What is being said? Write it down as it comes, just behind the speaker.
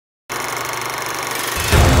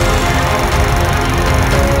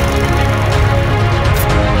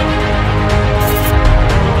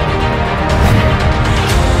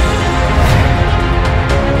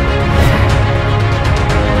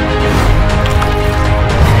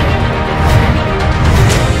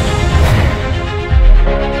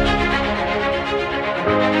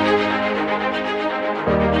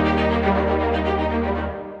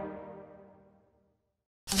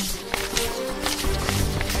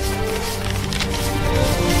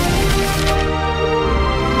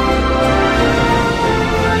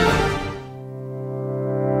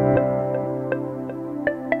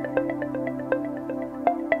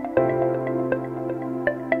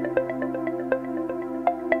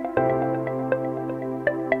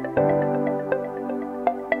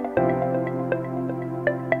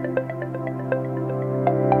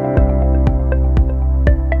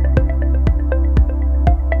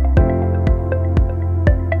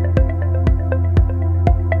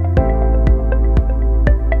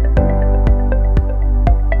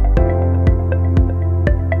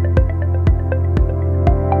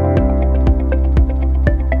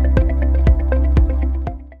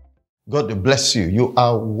God bless you. You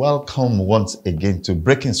are welcome once again to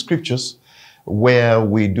Breaking Scriptures, where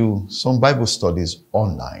we do some Bible studies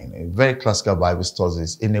online, very classical Bible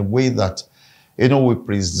studies, in a way that, we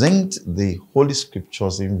present the Holy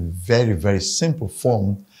Scriptures in very, very simple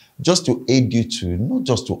form, just to aid you to, not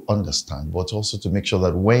just to understand, but also to make sure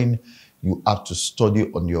that when you have to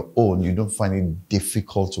study on your own, you don't find it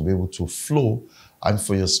difficult to be able to flow and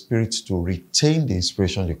for your spirit to retain the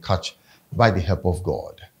inspiration you catch by the help of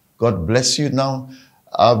God. God bless you. Now,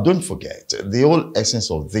 don't forget, the whole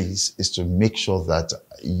essence of this is to make sure that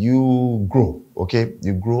you grow, okay?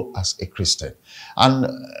 You grow as a Christian. And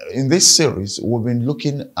in this series, we've been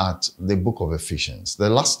looking at the book of Ephesians.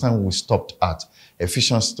 The last time we stopped at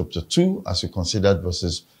Ephesians chapter 2, as we considered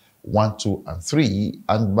verses 1, 2, and 3.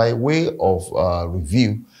 And by way of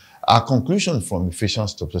review, our conclusion from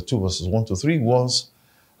Ephesians chapter 2, verses 1 to 3 was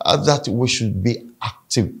that we should be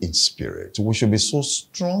active in spirit. We should be so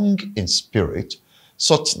strong in spirit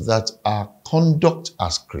such that our conduct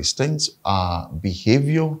as Christians, our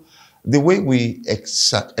behavior, the way we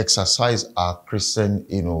exercise our Christian,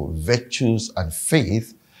 virtues and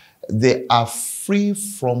faith, they are free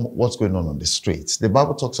from what's going on the streets. The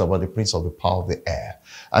Bible talks about the prince of the power of the air.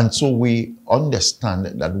 And so we understand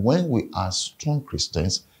that when we are strong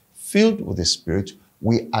Christians, filled with the Spirit,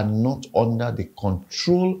 we are not under the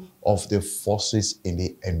control of the forces in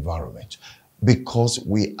the environment because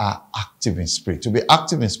we are active in spirit. To be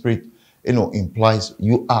active in spirit, implies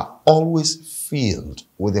you are always filled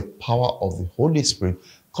with the power of the Holy Spirit,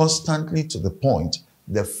 constantly, to the point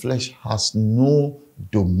the flesh has no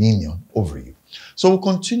dominion over you. So we'll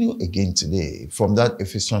continue again today from that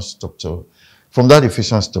Ephesians chapter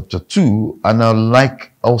 2, and I'd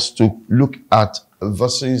like us to look at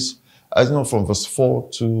verses, from verse 4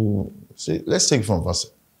 to, let's take from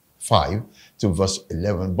verse 5 to verse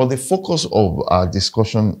 11. But the focus of our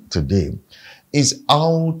discussion today is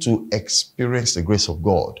how to experience the grace of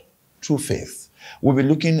God through faith. We'll be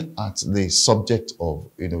looking at the subject of,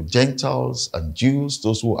 Gentiles and Jews,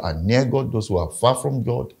 those who are near God, those who are far from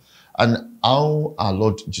God, and how our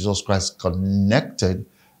Lord Jesus Christ connected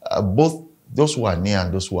both those who are near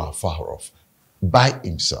and those who are far off by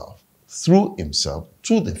himself, through himself,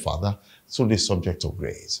 to the Father, through the subject of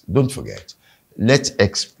grace. Don't forget, let's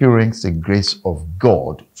experience the grace of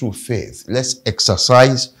God through faith. Let's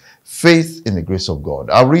exercise faith in the grace of God.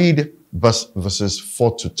 I'll read verses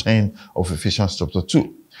 4 to 10 of Ephesians chapter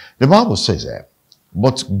 2. The Bible says there,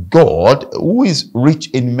 but God, who is rich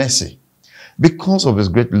in mercy, because of his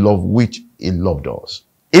great love which he loved us,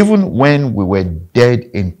 even when we were dead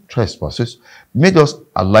in trespasses, made us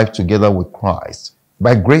alive together with Christ.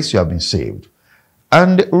 By grace you have been saved,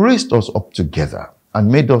 and raised us up together, and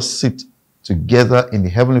made us sit together in the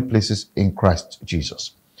heavenly places in Christ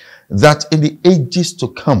Jesus, that in the ages to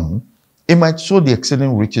come he might show the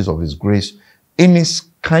exceeding riches of his grace in his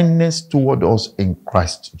kindness toward us in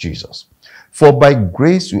Christ Jesus. For by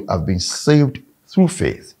grace you have been saved through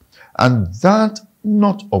faith, and that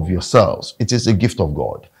not of yourselves, it is a gift of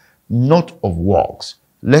God, not of works,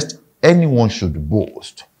 lest anyone should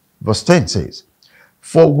boast. Verse 10 says,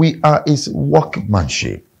 for we are his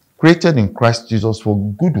workmanship, created in Christ Jesus for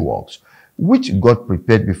good works, which God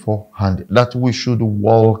prepared beforehand that we should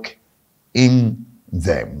walk in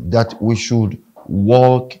them. That we should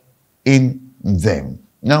walk in them.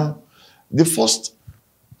 Now, the first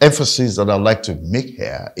emphasis that I'd like to make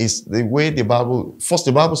here is the way the Bible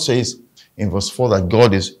says in verse 4 that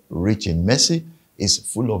God is rich in mercy, is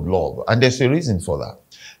full of love. And there's a reason for that.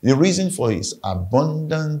 The reason for his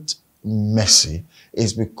abundant mercy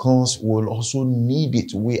is because we'll also need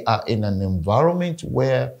it. We are in an environment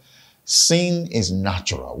where sin is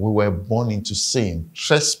natural. We were born into sin.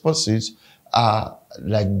 Trespasses are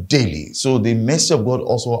like daily. So the mercy of God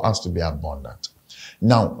also has to be abundant.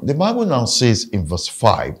 Now, the Bible now says in verse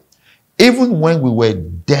 5, even when we were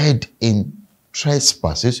dead in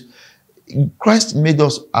trespasses, Christ made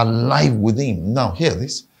us alive with him. Now, hear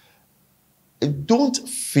this. Don't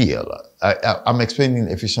feel, I'm explaining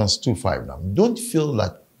Ephesians 2:5 now. Don't feel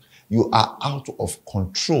that you are out of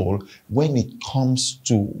control when it comes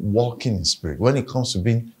to walking in spirit, when it comes to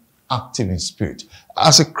being active in spirit.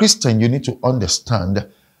 As a Christian, you need to understand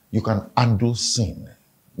you can undo sin.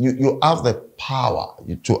 You have the power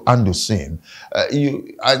to undo sin.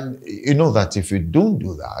 You know that if you don't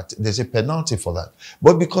do that, there's a penalty for that.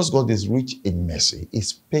 But because God is rich in mercy,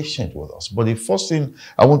 he's patient with us. But the first thing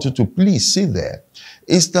I want you to please see there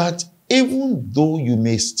is that even though you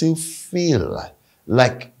may still feel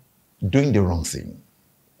like doing the wrong thing,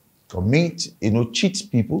 commit, cheat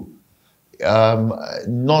people,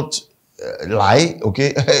 not lie,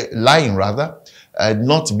 okay, lying rather,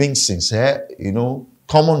 not being sincere,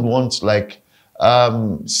 common ones like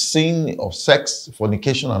sin of sex,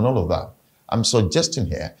 fornication, and all of that. I'm suggesting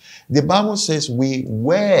here, the Bible says we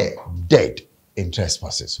were dead in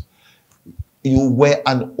trespasses. You were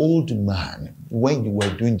an old man when you were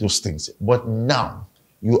doing those things, but now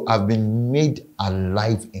you have been made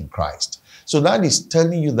alive in Christ. So that is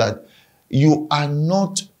telling you that you are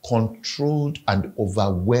not controlled and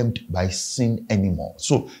overwhelmed by sin anymore.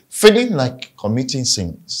 So feeling like committing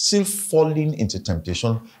sin, still falling into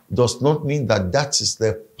temptation, does not mean that that is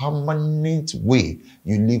the permanent way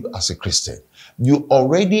you live as a Christian. You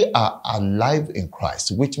already are alive in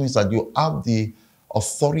Christ, which means that you have the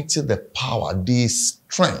authority, the power, the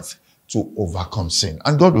strength to overcome sin.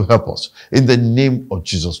 And God will help us in the name of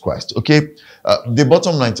Jesus Christ. Okay? The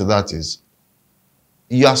bottom line to that is,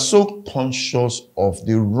 you are so conscious of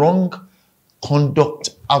the wrong conduct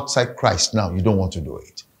outside Christ now, you don't want to do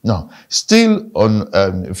it. Now, still on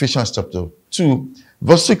Ephesians chapter 2,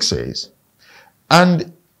 verse 6 says,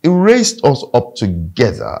 and he raised us up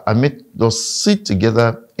together and made us sit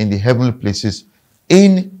together in the heavenly places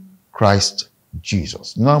in Christ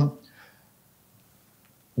Jesus. Now,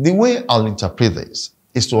 the way I'll interpret this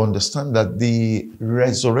is to understand that the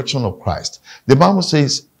resurrection of Christ, the Bible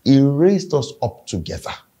says, he raised us up together.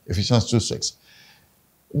 Ephesians 2:6.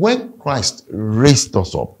 When Christ raised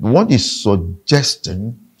us up, what he's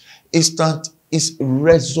suggesting is that his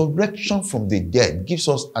resurrection from the dead gives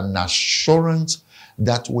us an assurance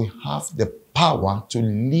that we have the power to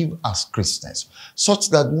live as Christians, such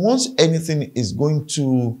that once anything is going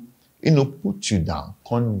to, put you down,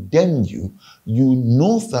 condemn you, you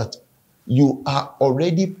know that you are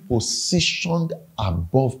already positioned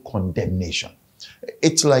above condemnation.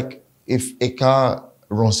 It's like if a car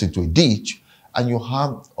runs into a ditch and you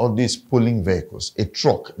have all these pulling vehicles, a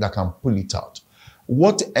truck that can pull it out.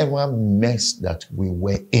 Whatever mess that we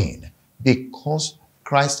were in, because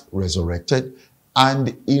Christ resurrected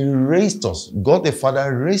and he raised us, God the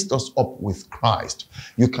Father raised us up with Christ,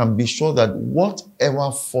 you can be sure that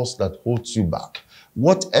whatever force that holds you back,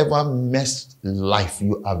 whatever messed life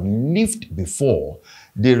you have lived before,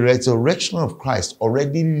 the resurrection of Christ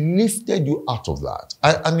already lifted you out of that.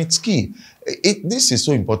 And it's key. This is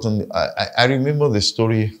so important. I remember the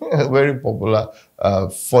story, a very popular,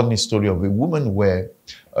 funny story of a woman where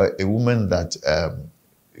a woman that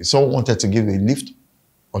someone wanted to give a lift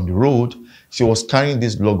on the road. She was carrying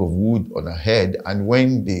this log of wood on her head, and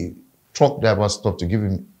when the truck driver stopped to give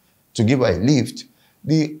her a lift,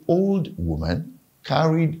 the old woman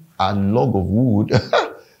carried a log of wood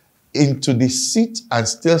into the seat and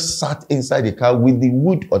still sat inside the car with the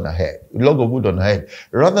wood on her head, a log of wood on her head,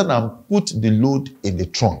 rather than put the load in the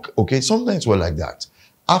trunk. Okay, sometimes we're like that.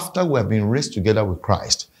 After we have been raised together with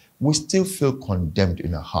Christ, we still feel condemned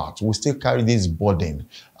in our hearts. We still carry this burden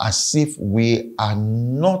as if we are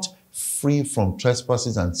not free from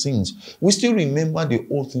trespasses and sins. We still remember the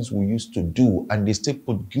old things we used to do, and they still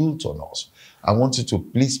put guilt on us. I want you to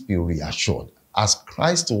please be reassured. As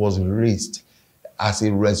Christ was raised, as he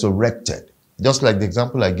resurrected, just like the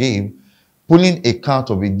example I gave, pulling a car out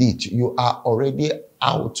of a ditch, you are already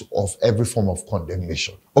out of every form of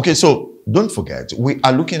condemnation. Okay, so don't forget, we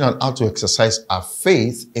are looking at how to exercise our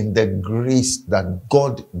faith in the grace that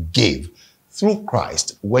God gave through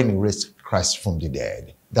Christ when he raised Christ from the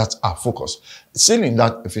dead. That's our focus. Still in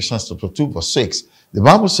that Ephesians chapter 2 verse 6, the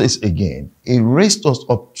Bible says again, he raised us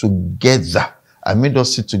up together and made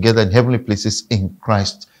us sit together in heavenly places in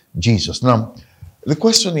Christ Jesus. Now, the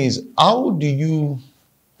question is, how do you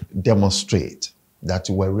demonstrate that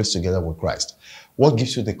you were raised together with Christ? What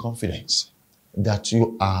gives you the confidence that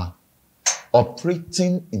you are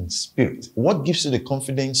operating in spirit? What gives you the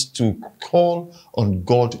confidence to call on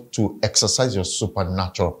God to exercise your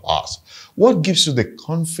supernatural powers? What gives you the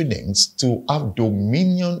confidence to have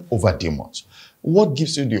dominion over demons? What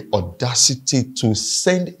gives you the audacity to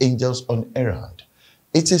send angels on errand?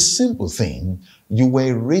 It's a simple thing. You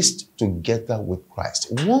were raised together with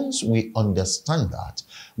Christ. Once we understand that,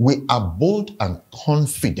 we are bold and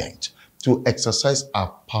confident to exercise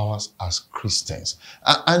our powers as Christians.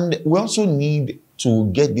 And we also need to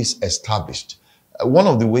get this established. One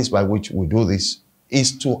of the ways by which we do this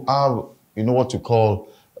is to have, what you call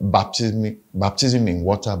baptism in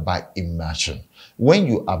water by immersion. When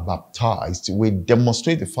you are baptized, we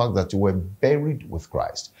demonstrate the fact that you were buried with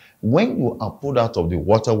Christ. When you are pulled out of the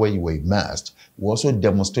water where you were immersed, we also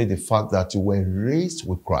demonstrate the fact that you were raised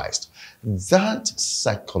with Christ. That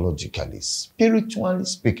psychologically, spiritually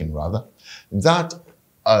speaking rather, that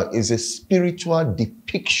is a spiritual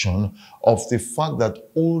depiction of the fact that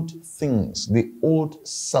old things, the old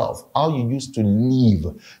self, how you used to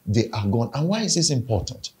live, they are gone. And why is this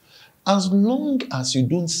important? As long as you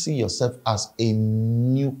don't see yourself as a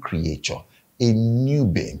new creature, a new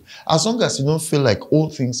being, as long as you don't feel like all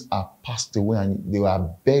things are passed away and they are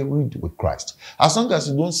buried with Christ, as long as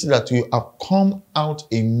you don't see that you have come out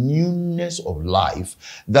a newness of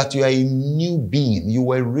life, that you are a new being, you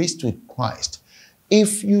were raised with Christ,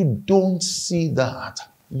 if you don't see that,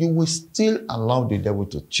 you will still allow the devil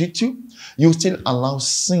to cheat you. You still allow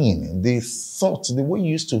sin, the thought, the way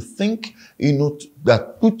you used to think,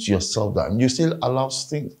 that put yourself down. You still allow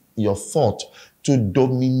your thought to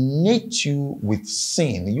dominate you with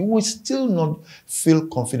sin. You will still not feel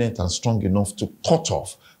confident and strong enough to cut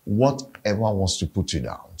off whatever wants to put you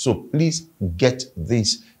down. So please get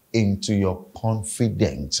this into your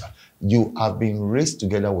confidence. You have been raised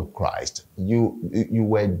together with Christ. You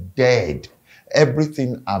were dead.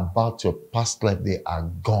 Everything about your past life, they are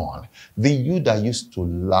gone. The you that used to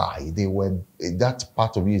lie, that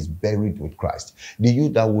part of you is buried with Christ. The you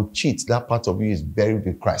that will cheat, that part of you is buried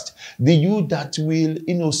with Christ. The you that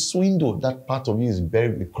will, swindle, that part of you is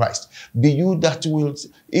buried with Christ. The you that will,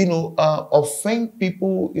 offend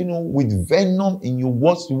people, with venom in your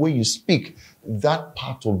words, the way you speak, that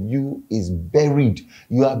part of you is buried.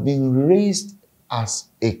 You have been raised as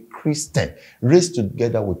a Christian, raised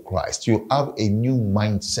together with Christ. You have a new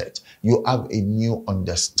mindset. You have a new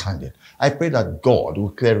understanding. I pray that God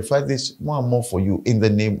will clarify this more and more for you in the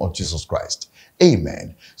name of Jesus Christ.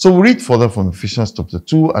 Amen. So we read further from Ephesians chapter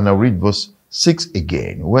 2, and I'll read verse 6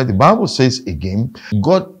 again, where the Bible says again,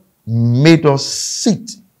 God made us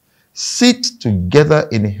sit together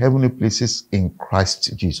in heavenly places in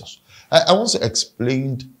Christ Jesus. I want to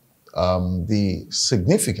explain the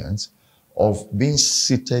significance of being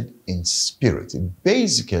seated in spirit.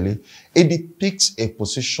 Basically, it depicts a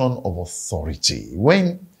position of authority.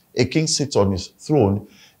 When a king sits on his throne,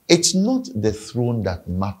 it's not the throne that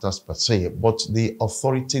matters per se, but the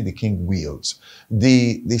authority the king wields,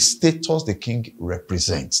 the status the king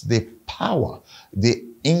represents, the power, the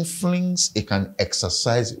influence it can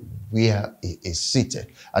exercise where he is seated.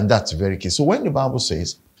 And that's very key. So when the Bible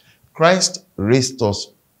says, Christ raised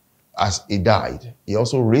us as he died, he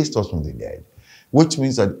also raised us from the dead, which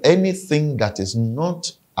means that anything that is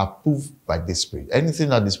not approved by the Spirit, anything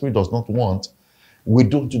that the Spirit does not want, we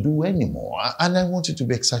don't do anymore. And I want you to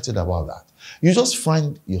be excited about that. You just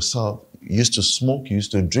find yourself, you used to smoke, you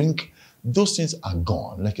used to drink, those things are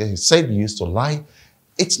gone. Like I said, you used to lie.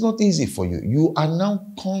 It's not easy for you. You are now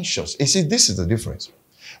conscious. You see, this is the difference.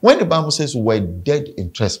 When the Bible says we're dead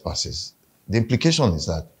in trespasses, the implication is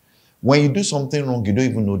that when you do something wrong, you don't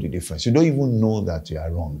even know the difference. You don't even know that you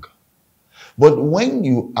are wrong. But when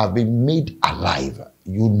you have been made alive,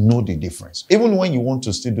 you know the difference. Even when you want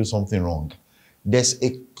to still do something wrong, there's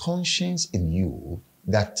a conscience in you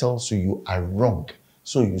that tells you you are wrong.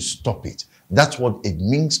 So you stop it. That's what it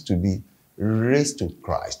means to be raised to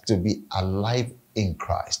Christ, to be alive in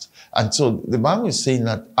Christ. And so the Bible is saying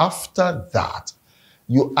that after that,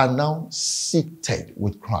 you are now seated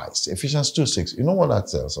with Christ. Ephesians 2:6. You know what that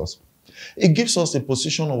tells us? It gives us a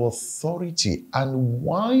position of authority and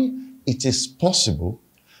why it is possible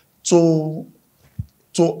to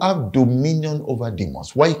have dominion over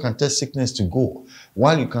demons, why you can tell sickness to go,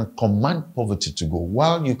 while you can command poverty to go,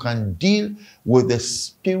 while you can deal with the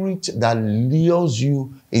spirit that lures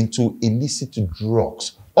you into illicit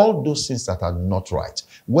drugs, all those things that are not right,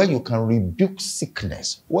 where you can rebuke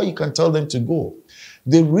sickness, where you can tell them to go.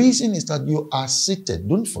 The reason is that you are seated.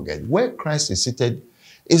 Don't forget, where Christ is seated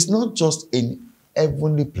is not just in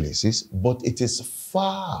heavenly places, but it is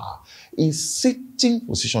far. His sitting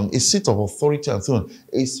position, his seat of authority and throne,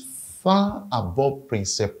 is far above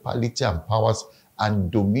principality and powers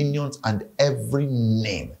and dominions and every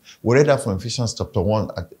name. We read that from Ephesians chapter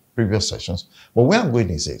 1 at previous sessions. But where I'm going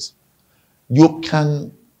is this. You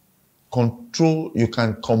can control, you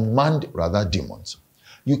can command rather demons.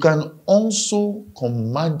 You can also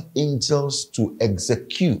command angels to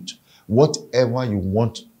execute whatever you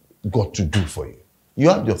want God to do for you. You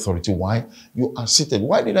have the authority. Why? You are seated.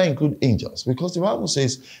 Why did I include angels? Because the Bible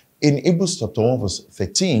says in Hebrews chapter 1 verse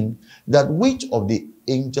 13 that which of the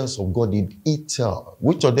angels of God did he tell?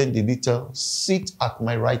 Which of them did he tell? Sit at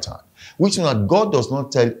my right hand. Which means that God does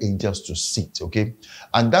not tell angels to sit, okay?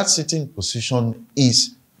 And that sitting position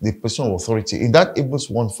is the position of authority. In that Hebrews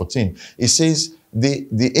 1:14, it says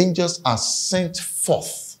the angels are sent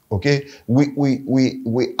forth, okay?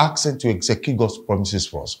 We ask them to execute God's promises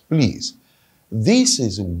for us. Please, this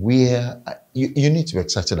is where you need to be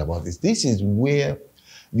excited about this. This is where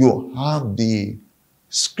you have the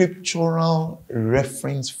scriptural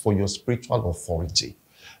reference for your spiritual authority.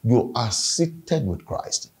 You are seated with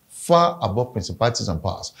Christ, far above principalities and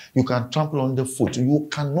powers. You can trample underfoot. You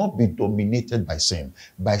cannot be dominated by sin,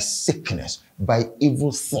 by sickness, by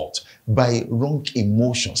evil thought, by wrong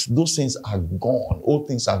emotions. Those things are gone. All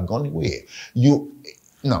things are gone away.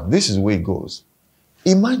 Now, this is where it goes.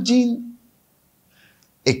 Imagine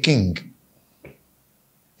a king,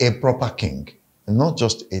 a proper king, not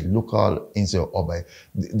just a local insect or by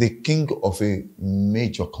the king of a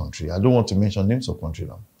major country. I don't want to mention names of country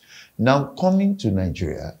now. Now coming to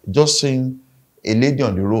Nigeria, just seeing a lady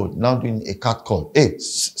on the road now doing a cat call. Hey,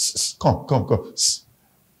 come.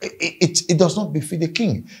 It does not befit the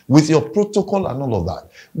king with your protocol and all of that.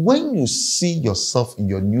 When you see yourself in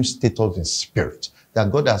your new status in spirit,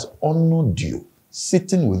 that God has honored you,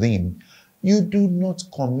 sitting with him, you do not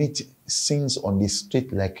commit sins on the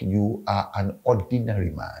street like you are an ordinary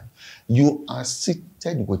man. You are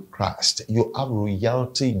seated with Christ. You have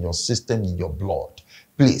royalty in your system, in your blood.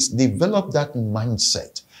 Please develop that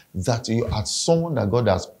mindset that you are someone that God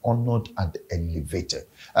has honored and elevated.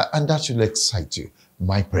 And that should excite you.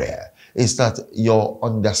 My prayer is that your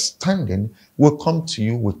understanding will come to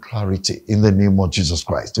you with clarity in the name of Jesus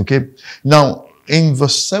Christ. Okay? Now, in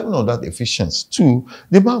verse 7 of that Ephesians 2,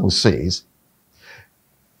 the Bible says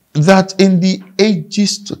that in the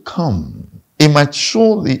ages to come, he might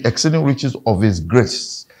show the exceeding riches of his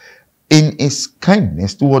grace in his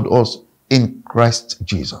kindness toward us in Christ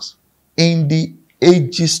Jesus. In the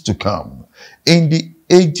ages to come, in the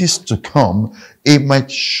ages to come, he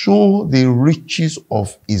might show the riches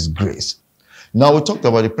of his grace. Now, we talked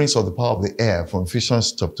about the prince of the power of the air from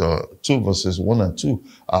Ephesians chapter 2, verses 1 and 2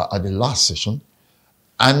 at the last session.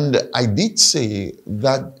 And I did say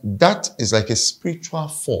that that is like a spiritual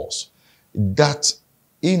force that,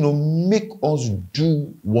 make us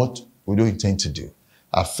do what we don't intend to do.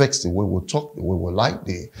 Affects the way we talk, the way we like,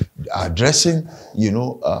 our dressing,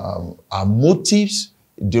 our motives,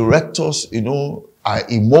 direct us, our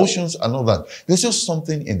emotions and all that. There's just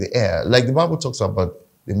something in the air. Like the Bible talks about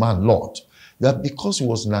the man Lot, that because he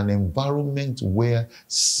was in an environment where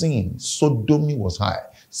sin, sodomy was high,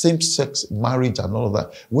 same-sex marriage and all of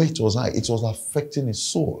that, where it was high, it was affecting his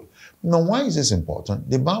soul. Now, why is this important?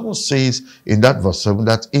 The Bible says in that verse 7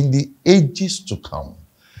 that in the ages to come,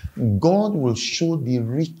 God will show the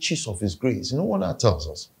riches of his grace. You know what that tells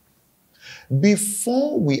us?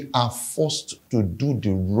 Before we are forced to do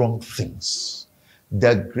the wrong things,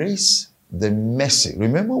 the grace, the mercy.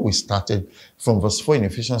 Remember we started from verse 4 in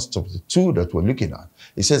Ephesians chapter 2 that we're looking at.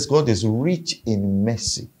 It says God is rich in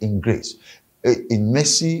mercy, in grace, in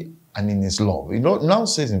mercy and in his love. Now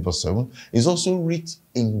says in verse 7, he's also rich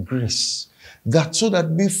in grace. That so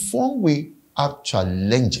that before we have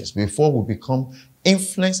challenges, before we become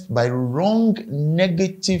influenced by wrong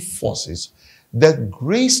negative forces, the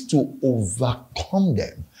grace to overcome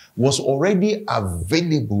them was already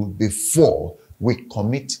available before we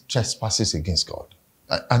commit trespasses against God.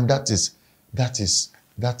 And that is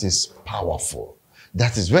powerful.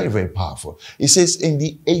 That is very, very powerful. It says in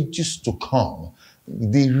the ages to come,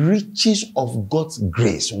 the riches of God's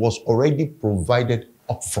grace was already provided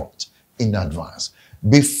upfront in advance.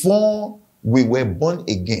 Before we were born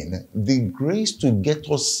again, the grace to get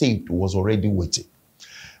us saved was already waiting.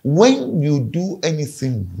 When you do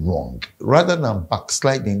anything wrong, rather than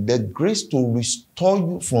backsliding, the grace to restore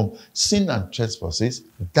you from sin and trespasses,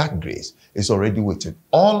 that grace is already waiting.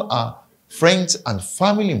 All our friends and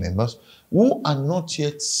family members who are not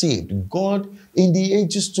yet saved, God in the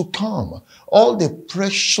ages to come, all the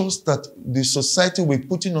pressures that the society will be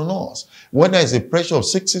putting on us, whether it's a pressure of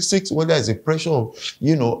 666, whether it's a pressure of,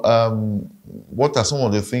 what are some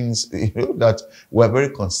of the things that we're very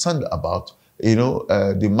concerned about,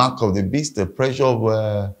 the mark of the beast, the pressure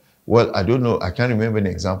of, I don't know, I can't remember an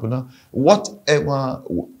example now. Whatever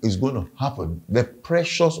is going to happen, the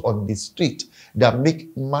pressures on the street that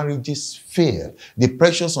make marriages fail, the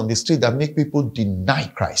pressures on the street that make people deny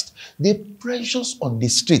Christ, the pressures on the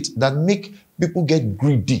street that make people get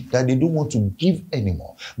greedy, that they don't want to give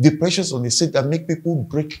anymore, the pressures on the street that make people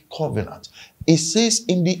break covenant. It says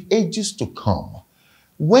in the ages to come,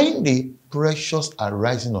 when the pressures are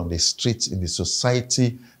rising on the streets in the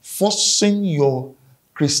society, forcing your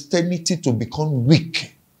Christianity to become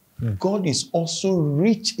weak, God is also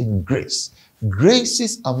rich in grace.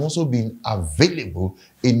 Graces have also been available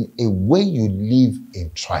in a way you live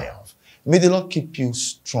in triumph. May the Lord keep you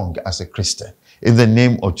strong as a Christian in the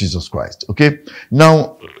name of Jesus Christ. Okay?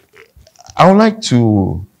 Now, I would like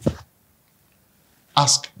to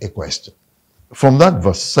ask a question. From that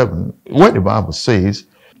verse 7, where the Bible says,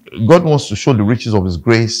 God wants to show the riches of his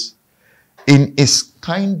grace in his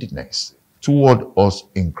kindness toward us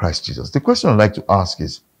in Christ Jesus. The question I'd like to ask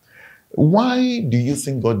is, why do you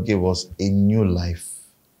think God gave us a new life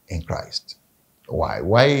in Christ? Why?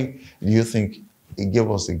 Why do you think he gave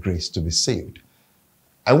us the grace to be saved?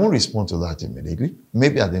 I won't respond to that immediately.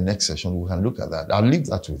 Maybe at the next session, we can look at that. I'll leave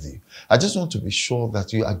that with you. I just want to be sure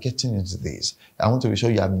that you are getting into this. I want to be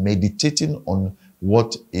sure you are meditating on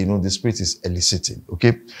what, the Spirit is eliciting.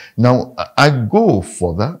 Okay? Now, I go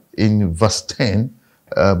further in verse 10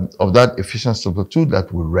 of that Ephesians chapter 2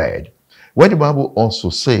 that we read, where the Bible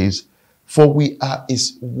also says, for we are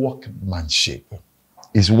his workmanship,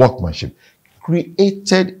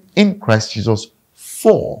 created in Christ Jesus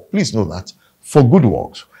for, please know that, for good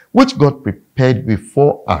works, which God prepared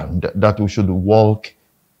beforehand that we should walk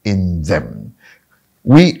in them.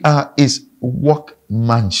 We are his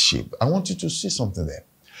workmanship. I want you to see something there.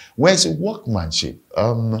 Where's workmanship?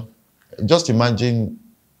 Just imagine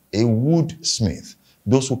a woodsmith,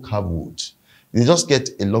 those who carve wood. They just get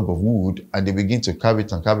a log of wood and they begin to carve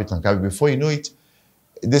it and carve it and carve it. Before you know it,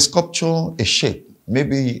 they sculpture a shape.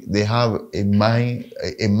 Maybe they have a man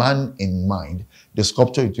in mind. They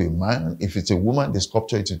sculpture it to a man. If it's a woman, they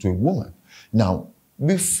sculpture it to a woman. Now,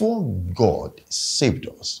 before God saved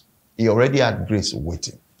us, he already had grace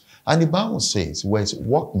waiting. And the Bible says, where it's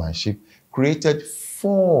workmanship created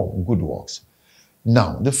for good works.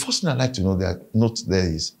 Now, the first thing I'd like to note there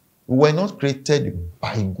is, we were not created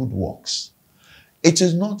by good works. It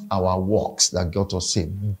is not our works that got us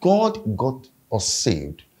saved. God got us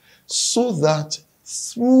saved so that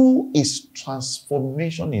through his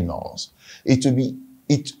transformation in us,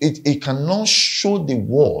 it cannot show the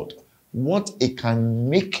world what it can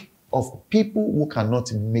make of people who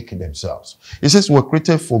cannot make themselves. It says we're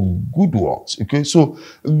created for good works. Okay, so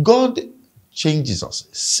God changes us,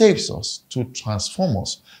 saves us to transform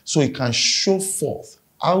us so he can show forth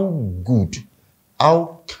how good,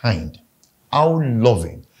 how kind, how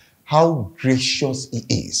loving, how gracious he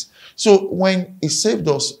is. So when he saved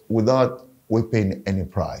us without we paying any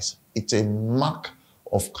price, it's a mark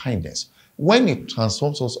of kindness. When it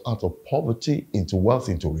transforms us out of poverty into wealth,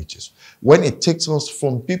 into riches, when it takes us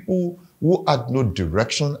from people who had no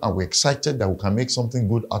direction and we're excited that we can make something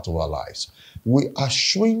good out of our lives, we are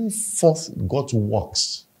showing forth God's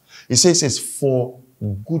works. It says it's for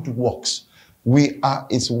good works. We are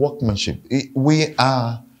his workmanship. We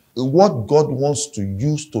are what God wants to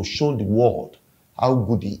use to show the world how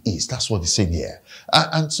good he is. That's what he's saying here.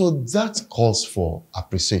 And so that calls for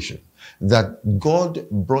appreciation. That God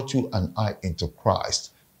brought you and I into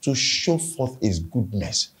Christ to show forth his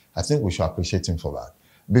goodness. I think we should appreciate him for that.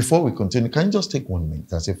 Before we continue, can you just take 1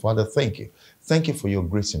 minute and say, Father, thank you. Thank you for your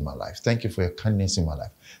grace in my life. Thank you for your kindness in my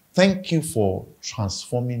life. Thank you for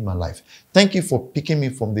transforming my life. Thank you for picking me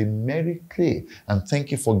from the merry clay. And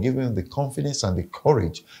thank you for giving me the confidence and the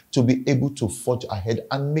courage to be able to forge ahead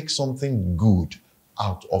and make something good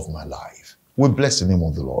out of my life. We bless the name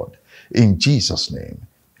of the Lord. In Jesus' name,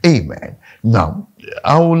 amen. Now,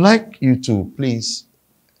 I would like you to please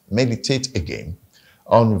meditate again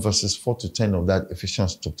on verses 4 to 10 of that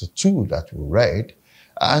Ephesians chapter 2 that we read.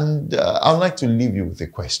 And I'd like to leave you with a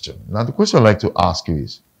question. Now, the question I'd like to ask you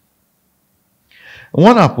is,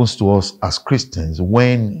 what happens to us as Christians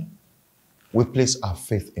when we place our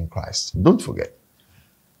faith in Christ? Don't forget,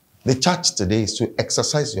 the charge today is to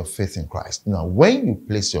exercise your faith in Christ. Now, when you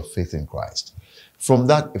place your faith in Christ, from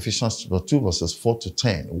that Ephesians chapter 2 verses 4 to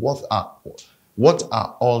 10, what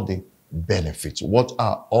are all the benefits? What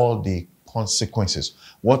are all the consequences?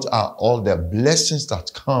 What are all the blessings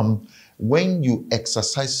that come when you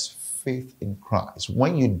exercise faith in Christ?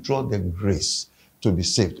 When you draw the grace to be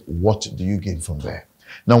saved, what do you gain from there?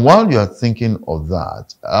 Now, while you are thinking of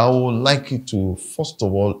that, I would like you to, first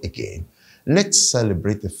of all, again, let's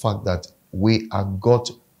celebrate the fact that we are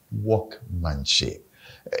God's workmanship.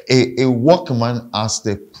 A workman as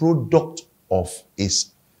the product of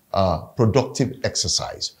his productive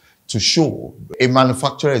exercise. To show a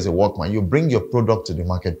manufacturer is a workman, you bring your product to the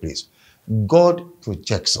marketplace. God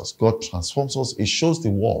projects us, God transforms us, it shows the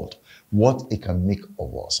world what it can make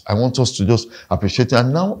of us. I want us to just appreciate it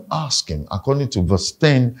and now ask him. According to verse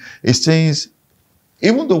 10, it says,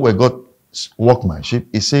 even though we're God's workmanship,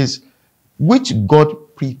 it says, which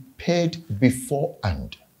God prepared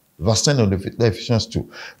beforehand. Verse 10 of the Ephesians 2,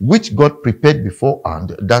 which God prepared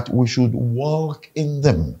beforehand that we should walk in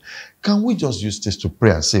them. Can we just use this to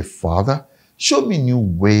pray and say, Father, show me new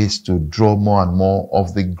ways to draw more and more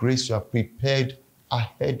of the grace you have prepared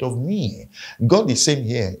ahead of me. God is saying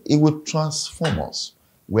here, he will transform us.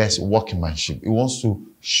 Where's workmanship? He wants to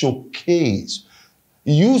showcase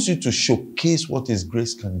use you to showcase what His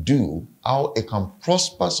grace can do, how it can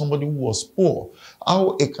prosper somebody who was poor,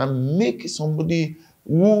 how it can make somebody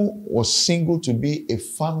who was single to be a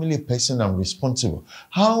family person and responsible,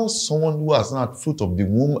 how someone who has not had fruit of the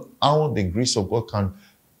womb, how the grace of God can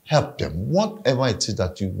help them, whatever it is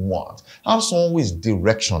that you want, how someone who is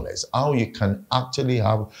directionless, how you can actually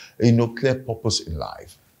have clear purpose in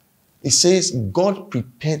life. It says God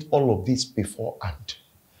prepared all of this beforehand.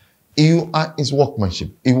 You are His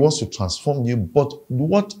workmanship. He wants to transform you, but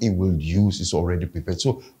what He will use is already prepared.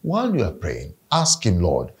 So while you are praying, ask Him,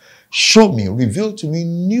 Lord, show me, reveal to me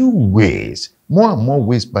new ways, more and more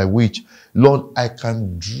ways by which, Lord, I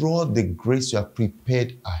can draw the grace you have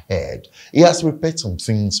prepared ahead. He has prepared some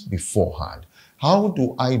things beforehand. How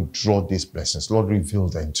do I draw these blessings? Lord, reveal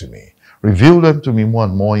them to me. Reveal them to me more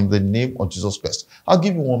and more in the name of Jesus Christ. I'll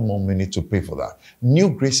give you one more minute to pray for that.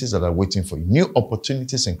 New graces that are waiting for you, new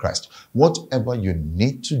opportunities in Christ. Whatever you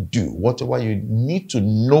need to do, whatever you need to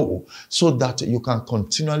know, so that you can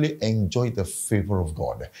continually enjoy the favor of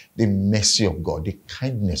God, the mercy of God, the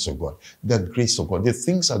kindness of God, the grace of God, the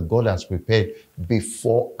things that God has prepared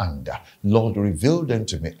before and Lord, reveal them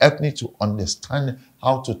to me. Help me to understand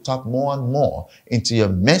how to tap more and more into your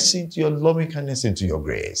mercy, into your loving kindness, into your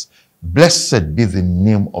grace. Blessed be the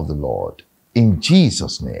name of the Lord. In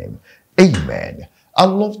Jesus' name, amen. I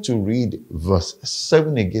love to read verse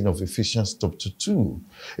 7 again of Ephesians chapter 2.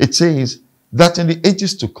 It says that in the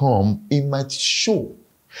ages to come, He might show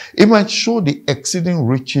the exceeding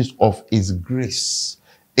riches of His grace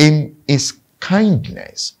in His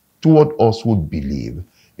kindness toward us who believe.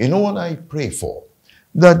 You know what I pray for?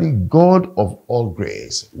 That the God of all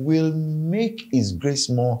grace will make His grace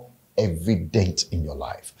more evident in your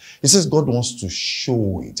life. He says God wants to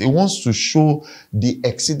show it. He wants to show the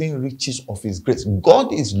exceeding riches of His grace.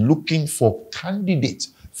 God is looking for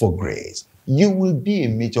candidates for grace. You will be a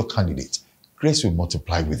major candidate. Grace will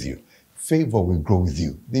multiply with you. Favor will grow with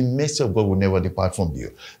you. The mercy of God will never depart from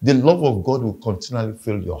you. The love of God will continually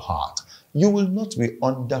fill your heart. You will not be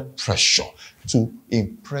under pressure to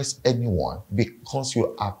impress anyone because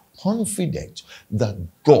you are confident that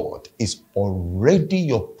God is already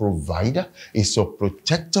your provider, is your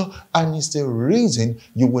protector, and is the reason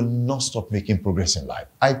you will not stop making progress in life.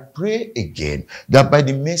 I pray again that by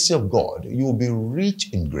the mercy of God, you will be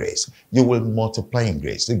rich in grace. You will multiply in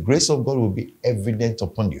grace. The grace of God will be evident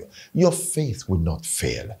upon you. Your faith will not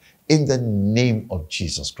fail. In the name of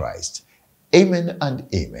Jesus Christ. Amen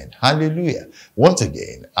and amen. Hallelujah. Once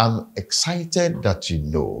again, I'm excited that you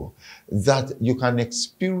know that you can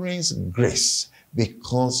experience grace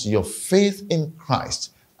because your faith in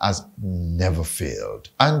Christ has never failed.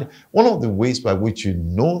 And one of the ways by which you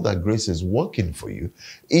know that grace is working for you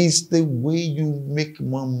is the way you make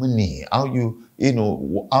more money, how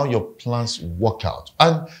how your plans work out.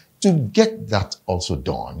 And to get that also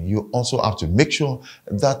done, you also have to make sure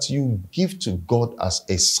that you give to God as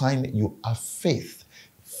a sign you have faith.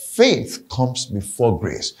 Faith comes before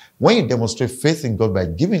grace. When you demonstrate faith in God by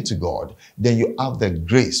giving to God, then you have the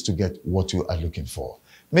grace to get what you are looking for.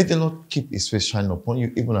 May the Lord keep His face shining upon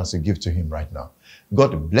you even as you give to Him right now.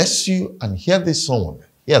 God bless you, and hear this song.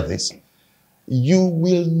 Hear this. You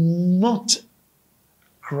will not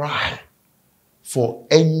cry for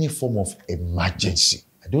any form of emergency.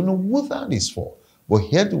 I don't know what that is for, but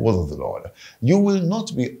hear the word of the Lord. You will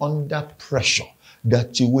not be under pressure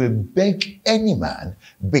that you will beg any man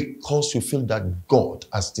because you feel that God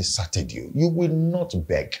has deserted you. You will not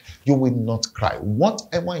beg. You will not cry.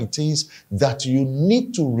 Whatever it is that you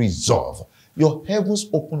need to resolve, your heavens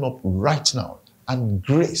open up right now, and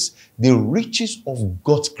grace, the riches of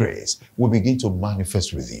God's grace, will begin to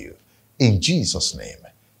manifest with you. In Jesus' name.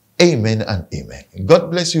 Amen and amen.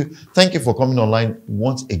 God bless you. Thank you for coming online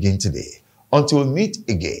once again today. Until we meet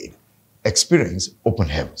again, experience open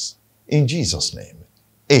heavens. In Jesus' name,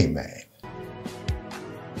 amen.